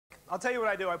I'll tell you what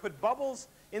I do. I put bubbles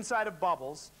inside of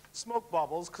bubbles, smoke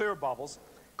bubbles, clear bubbles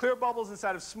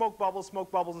inside of smoke bubbles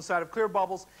inside of clear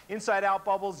bubbles, inside-out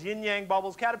bubbles, yin-yang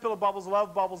bubbles, caterpillar bubbles,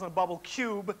 love bubbles, and a bubble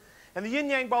cube. And the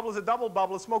yin-yang bubble is a double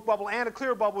bubble, a smoke bubble, and a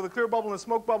clear bubble, with a clear bubble, and a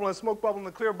smoke bubble, and a smoke bubble, and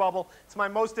a clear bubble. It's my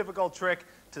most difficult trick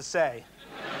to say.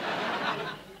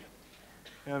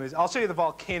 Anyways, I'll show you the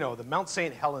volcano, the Mount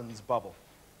St. Helens bubble.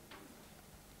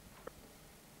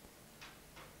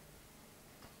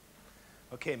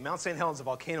 Okay, Mount St. Helens, a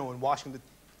volcano in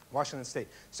Washington State.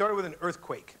 Started with an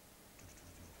earthquake.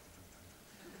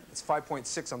 It's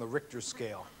 5.6 on the Richter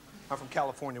scale. I'm from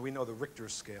California. We know the Richter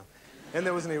scale. And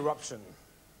there was an eruption.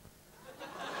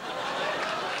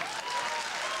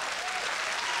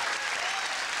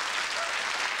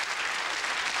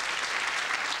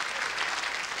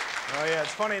 Oh, yeah,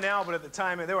 it's funny now, but at the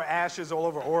time, there were ashes all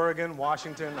over Oregon,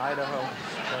 Washington, Idaho.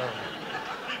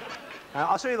 Now,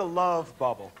 I'll show you the love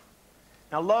bubble.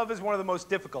 Now, love is one of the most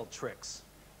difficult tricks.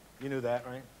 You knew that,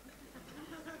 right?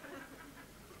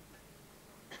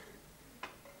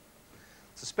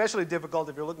 It's especially difficult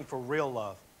if you're looking for real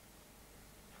love.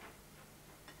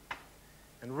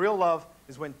 And real love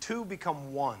is when two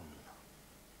become one.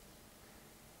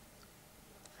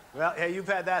 Well, hey, you've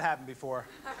had that happen before.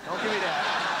 Don't give me that.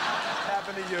 That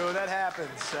happened to you. That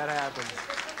happens. That happens.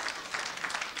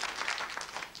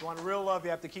 If you want real love,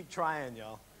 you have to keep trying,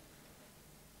 y'all.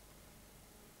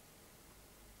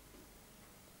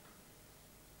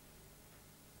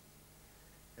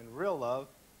 And real love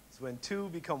is when two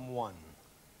become one.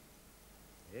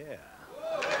 Yeah.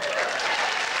 Oh,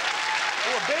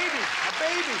 a baby. A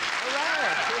baby. All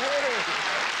right.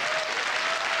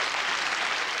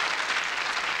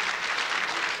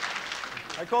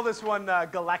 Hey. I call this one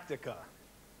Galactica.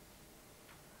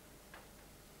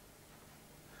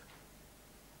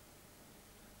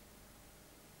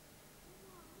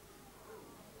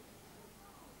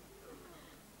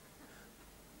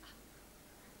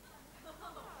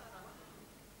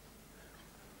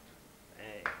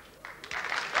 Hey.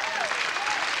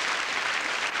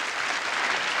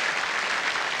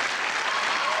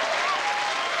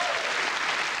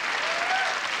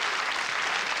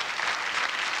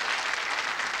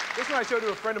 This one I showed to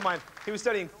a friend of mine. He was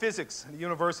studying physics at the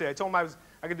university. I told him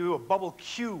I could do a bubble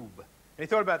cube. And he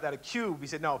thought about that, a cube. He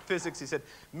said, no, physics. He said,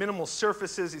 minimal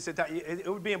surfaces. He said, it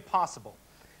would be impossible.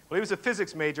 Well, he was a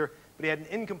physics major, but he had an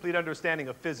incomplete understanding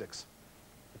of physics,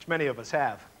 which many of us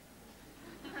have.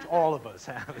 Which all of us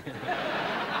have.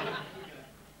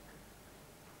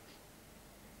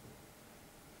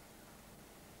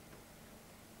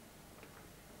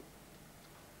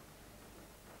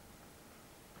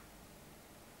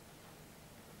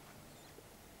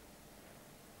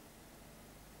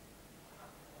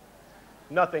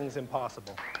 Nothing's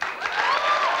impossible.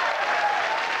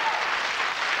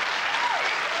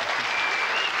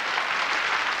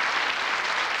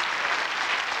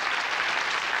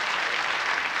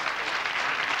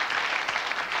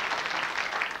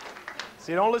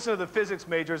 So you don't listen to the physics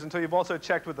majors until you've also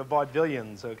checked with the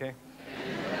vaudevillians, okay?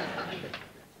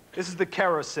 This is the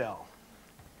carousel.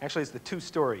 Actually, it's the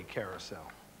two-story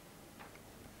carousel.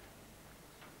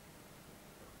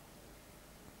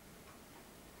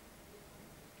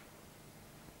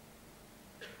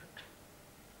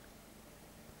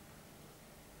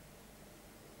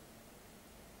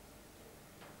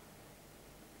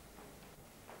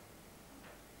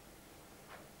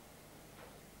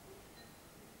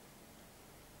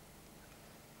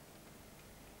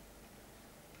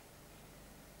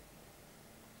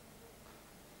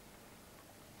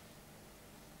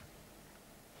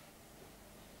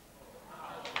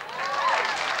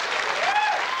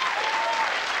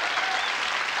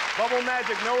 Bubble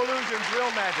magic, no illusions,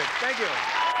 real magic. Thank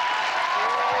you.